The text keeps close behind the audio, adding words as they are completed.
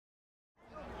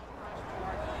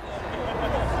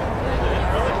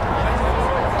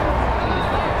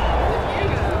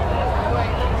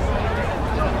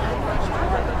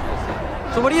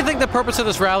So what do you think the purpose of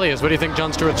this rally is? What do you think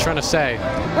Jon Stewart's trying to say?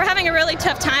 We're having a really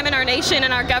tough time in our nation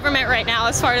and our government right now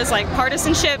as far as like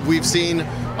partisanship. We've seen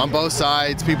on both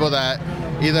sides people that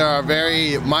either are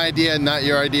very, my idea, not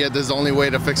your idea, this is the only way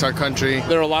to fix our country.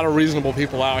 There are a lot of reasonable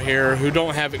people out here who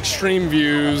don't have extreme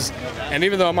views, and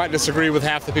even though I might disagree with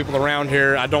half the people around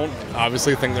here, I don't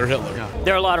obviously think they're Hitler.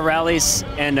 There are a lot of rallies,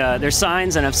 and there's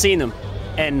signs, and I've seen them,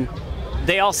 and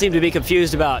they all seem to be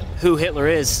confused about who Hitler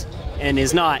is and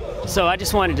is not. So I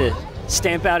just wanted to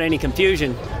stamp out any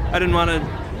confusion. I didn't want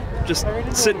to just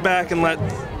sit back and let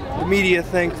the media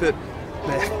think that,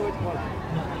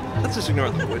 let's just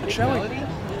ignore the wood, shall we?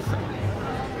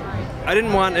 I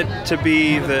didn't want it to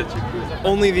be that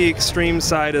only the extreme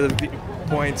side of the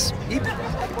points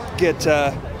get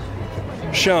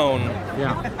shown.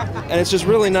 Yeah. And it's just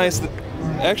really nice that,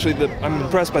 actually, I'm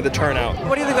impressed by the turnout.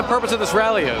 What do you think the purpose of this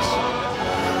rally is?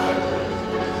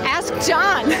 Ask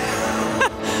John.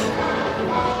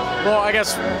 Well, I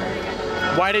guess,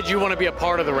 why did you want to be a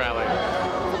part of the rally?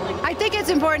 I think it's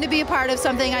important to be a part of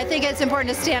something. I think it's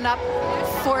important to stand up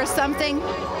for something.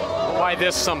 Why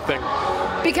this something?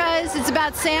 Because it's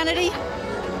about sanity.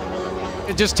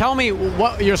 Just tell me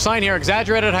what your sign here,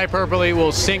 exaggerated hyperbole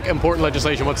will sink important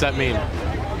legislation. What's that mean?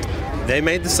 They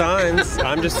made the signs.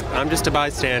 I'm just a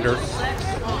bystander.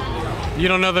 You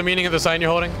don't know the meaning of the sign you're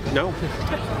holding? No.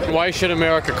 Why should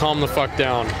America calm the fuck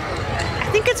down?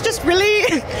 I think it's just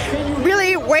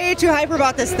really way too hyper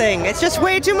about this thing. It's just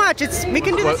way too much. We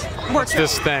can do this. What's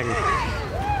this thing?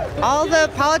 All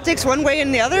the politics one way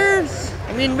and the other.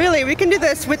 I mean, really, we can do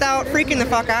this without freaking the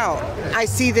fuck out. I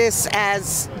see this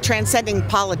as transcending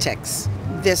politics,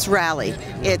 this rally.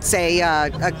 It's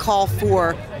a call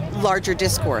for larger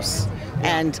discourse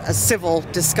and a civil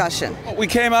discussion. We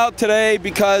came out today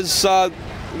because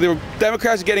the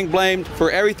Democrats are getting blamed for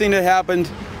everything that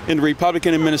happened in the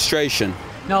Republican administration.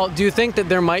 Now, do you think that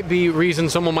there might be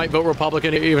reasons someone might vote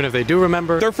Republican even if they do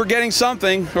remember? They're forgetting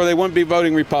something or they wouldn't be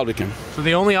voting Republican. So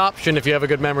the only option, if you have a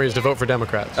good memory, is to vote for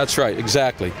Democrats. That's right,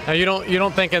 exactly. Now, you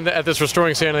don't think at this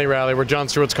Restoring Sanity rally where Jon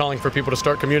Stewart's calling for people to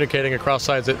start communicating across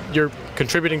sides that you're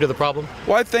contributing to the problem?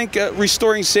 Well, I think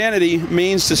restoring sanity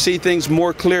means to see things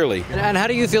more clearly. And how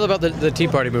do you feel about the Tea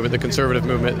Party movement, the conservative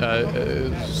movement,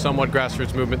 somewhat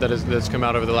grassroots movement that's come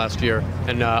out over the last year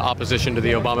in opposition to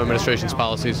the Obama administration's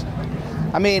policies?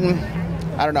 I mean,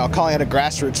 I don't know, calling it a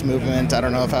grassroots movement, I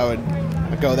don't know if I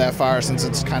would go that far since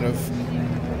it's kind of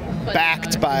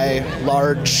backed by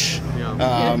large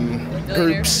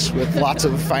groups with lots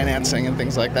of financing and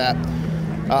things like that.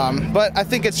 But I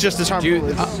think it's just as harmful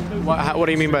as... What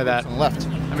do you mean by that? On the left.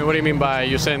 I mean, what do you mean by,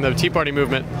 you're saying the Tea Party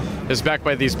movement is backed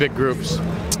by these big groups?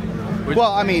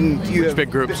 Well, I mean, you have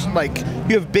big groups. Like,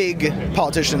 you have big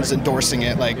politicians endorsing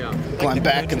it, like Glenn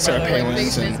Beck and Sarah Palin.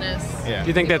 Do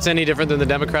you think that's any different than the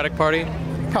Democratic Party?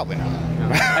 Probably not.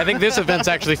 I think this event's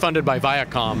actually funded by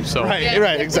Viacom, so...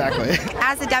 Right, exactly.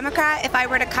 As a Democrat, if I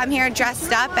were to come here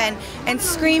dressed up and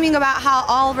screaming about how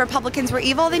all Republicans were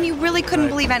evil, then you really couldn't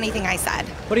believe anything I said.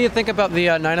 What do you think about the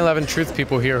 9/11 truth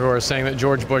people here who are saying that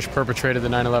George Bush perpetrated the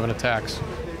 9/11 attacks?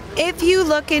 If you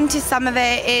look into some of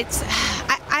it,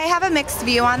 I have a mixed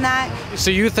view on that. So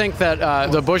you think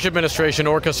that the Bush administration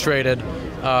orchestrated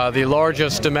the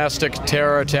largest domestic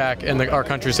terror attack in our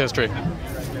country's history?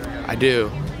 I do.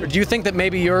 Do you think that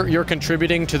maybe you're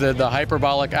contributing to the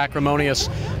hyperbolic, acrimonious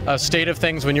state of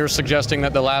things when you're suggesting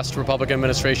that the last Republican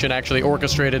administration actually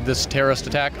orchestrated this terrorist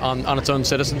attack on its own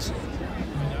citizens?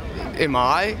 Am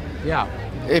I? Yeah.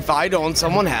 If I don't,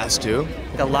 someone has to.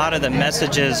 A lot of the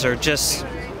messages are just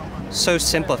so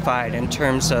simplified in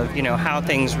terms of, you know, how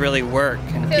things really work,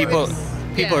 and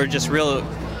people are just real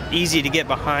easy to get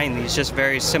behind these just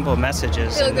very simple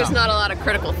messages. I feel like there's not a lot of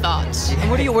critical thoughts.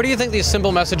 And where do you think these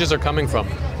simple messages are coming from?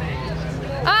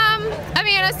 I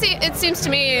mean, it seems to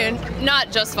me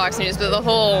not just Fox News, but the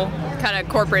whole kind of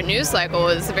corporate news cycle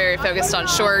is very focused on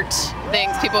short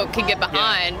things people can get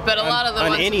behind. But a lot of the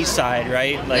on ones any side,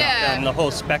 right? Like on the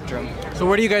whole spectrum. So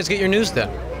where do you guys get your news then?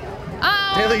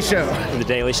 Daily Show. The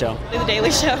Daily Show. The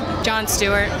Daily Show. Jon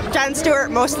Stewart. Jon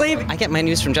Stewart, mostly. I get my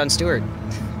news from Jon Stewart.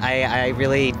 I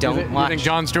really don't watch. You think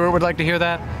Jon Stewart would like to hear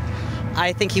that?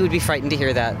 I think he would be frightened to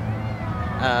hear that.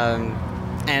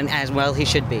 And as well he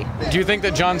should be. Do you think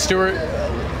that Jon Stewart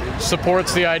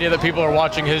supports the idea that people are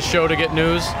watching his show to get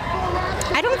news?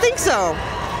 I don't think so.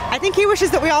 I think he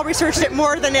wishes that we all researched it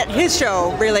more than at his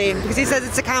show, really, because he says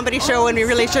it's a comedy show and we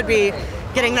really should be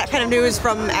getting that kind of news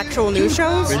from actual news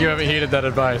shows. But you haven't heeded that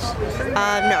advice?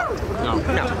 No.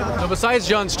 So besides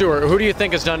Jon Stewart, who do you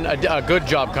think has done a good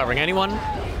job covering? Anyone?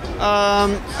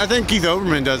 I think Keith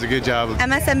Olbermann does a good job.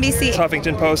 MSNBC.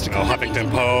 Huffington Post. Oh, Huffington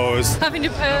Post.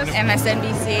 Huffington Post.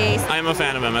 MSNBC. I'm a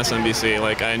fan of MSNBC.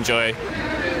 Like, I enjoy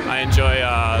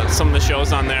some of the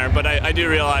shows on there, but I do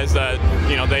realize that,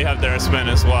 you know, they have their spin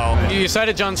as well. You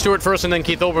cited Jon Stewart first and then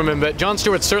Keith Olbermann, but Jon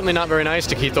Stewart's certainly not very nice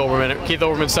to Keith Olbermann. Keith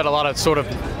Olbermann said a lot of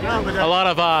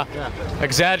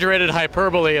exaggerated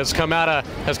hyperbole has come out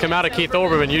of Keith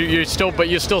Olbermann.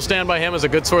 You still stand by him as a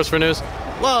good source for news?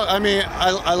 Well, I mean,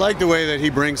 I like the way that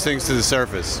he brings things to the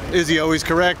surface. Is he always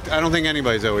correct? I don't think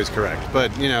anybody's always correct,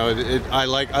 but you know, I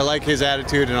like his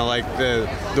attitude, and I like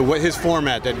his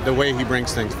format, the way he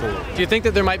brings things forward. Do you think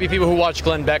that there might be people who watch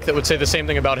Glenn Beck that would say the same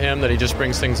thing about him, that he just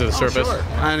brings things to the surface? Sure.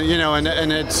 And you know,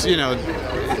 and it's, you know,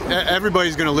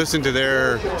 everybody's going to listen to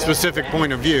their specific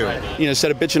point of view. You know,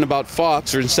 instead of bitching about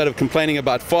Fox, or instead of complaining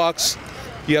about Fox,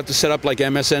 you have to set up like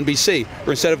MSNBC, or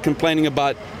instead of complaining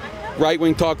about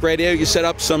right-wing talk radio, you set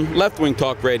up some left-wing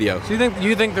talk radio. So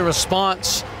you think the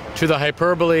response to the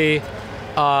hyperbole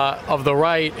of the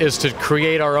right is to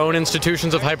create our own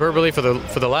institutions of hyperbole for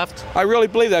the left? I really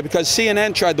believe that, because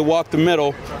CNN tried to walk the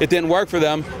middle. It didn't work for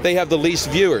them. They have the least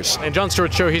viewers. And Jon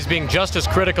Stewart's show, he's being just as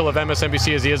critical of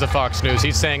MSNBC as he is of Fox News.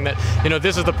 He's saying that, you know,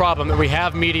 this is the problem, that we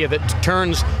have media that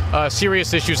turns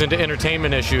serious issues into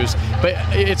entertainment issues. But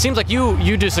it seems like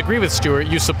you disagree with Stewart.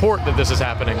 You support that this is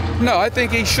happening. No, I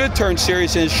think he should turn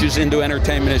serious issues into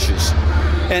entertainment issues.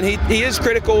 And he is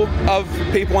critical of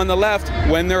people on the left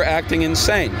when they're acting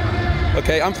insane.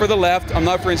 Okay, I'm for the left. I'm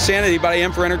not for insanity, but I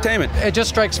am for entertainment. It just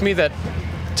strikes me that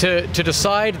to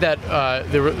decide that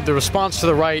the response to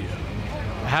the right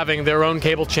having their own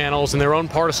cable channels and their own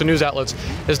partisan news outlets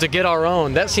is to get our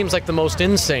own, that seems like the most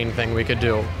insane thing we could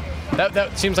do.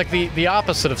 That seems like the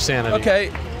opposite of sanity. Okay,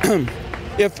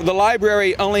 if the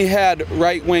library only had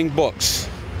right-wing books,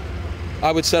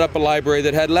 I would set up a library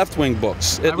that had left-wing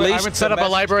books. I would set up a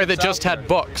library that just had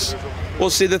books.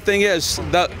 Well, see, the thing is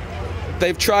that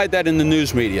they've tried that in the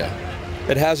news media.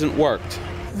 It hasn't worked.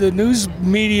 The news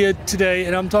media today,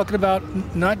 and I'm talking about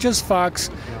not just Fox,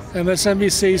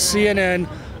 MSNBC, CNN,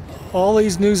 all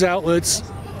these news outlets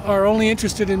are only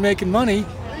interested in making money,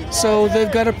 so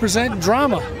they've got to present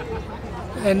drama.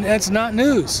 And that's not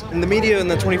news. And the media in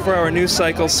the 24-hour news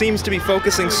cycle seems to be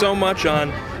focusing so much on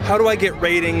how do I get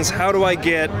ratings, how do I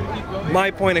get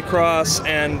my point across,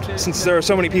 and since there are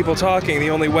so many people talking, the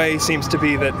only way seems to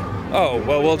be that, oh,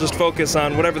 well, we'll just focus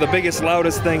on whatever the biggest,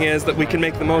 loudest thing is that we can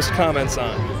make the most comments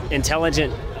on.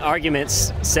 Intelligent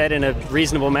arguments said in a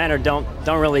reasonable manner don't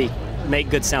really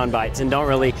make good sound bites and don't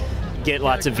really get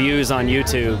lots of views on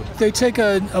YouTube. They take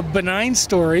a benign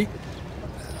story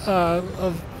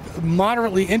of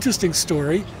moderately interesting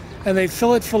story, and they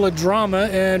fill it full of drama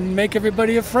and make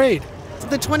everybody afraid.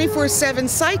 The 24/7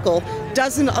 cycle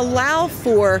doesn't allow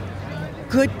for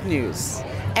good news.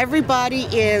 Everybody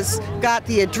is got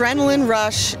the adrenaline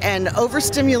rush and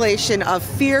overstimulation of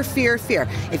fear, fear, fear.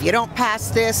 If you don't pass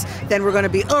this, then we're going to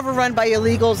be overrun by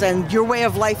illegals and your way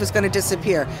of life is going to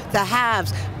disappear. The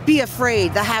haves, be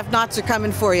afraid. The have-nots are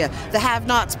coming for you. The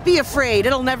have-nots, be afraid.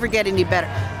 It'll never get any better.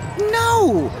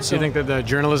 No! So you think that the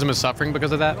journalism is suffering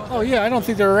because of that? Oh yeah, I don't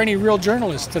think there are any real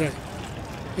journalists today.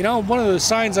 You know, one of the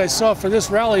signs I saw for this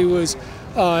rally was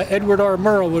Edward R.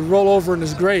 Murrow would roll over in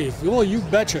his grave. Well, you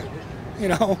betcha. You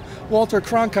know, Walter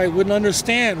Cronkite wouldn't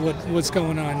understand what's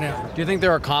going on now. Do you think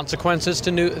there are consequences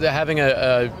to having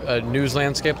a news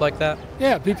landscape like that?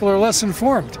 Yeah, people are less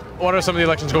informed. What are some of the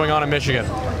elections going on in Michigan?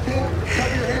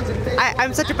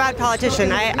 I'm such a bad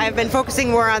politician. I've been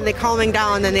focusing more on the calming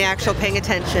down than the actual paying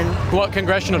attention. What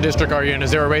congressional district are you in?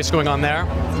 Is there a race going on there?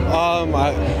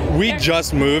 We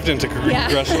just moved into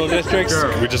congressional districts.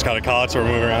 Sure. We just got to college, so we're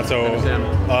moving around. So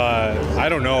I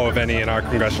don't know of any in our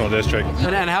congressional district.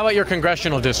 And how about your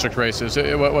congressional district races?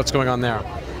 What's going on there?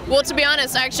 Well, to be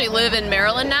honest, I actually live in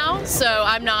Maryland now, so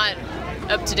I'm not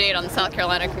up to date on the South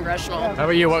Carolina congressional. How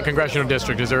about you? What congressional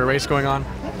district? Is there a race going on?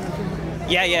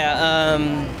 Yeah.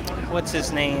 What's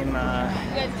his name?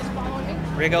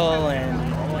 Riggle,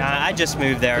 and I just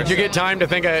moved there. Did you get time to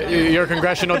think of your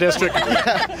congressional district?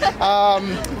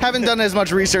 Haven't done as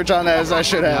much research on it as I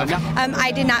should have.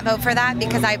 I did not vote for that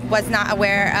because I was not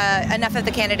aware enough of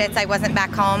the candidates. I wasn't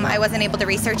back home. I wasn't able to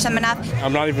research them enough.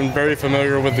 I'm not even very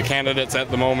familiar with the candidates at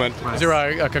the moment. Is there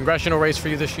a congressional race for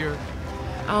you this year?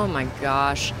 Oh my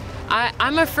gosh.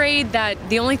 I'm afraid that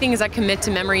the only things that commit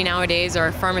to memory nowadays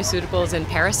are pharmaceuticals and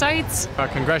parasites. A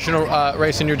congressional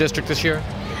race in your district this year?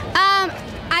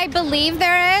 I believe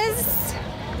there is.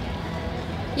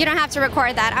 You don't have to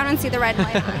record that. I don't see the red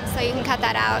light on, so you can cut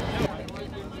that out.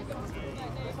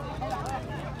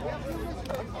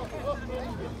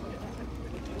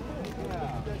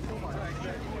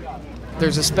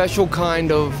 there's a special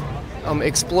kind of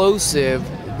explosive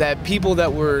that people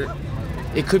that were,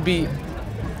 it could be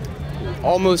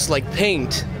almost like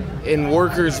paint, and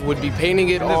workers would be painting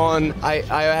it on. I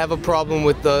have a problem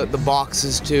with the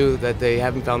boxes too, that they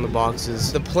haven't found the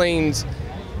boxes. The planes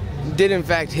did in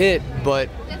fact hit, but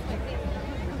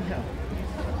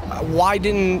why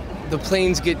didn't the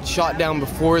planes get shot down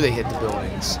before they hit the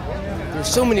buildings?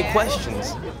 There's so many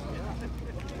questions.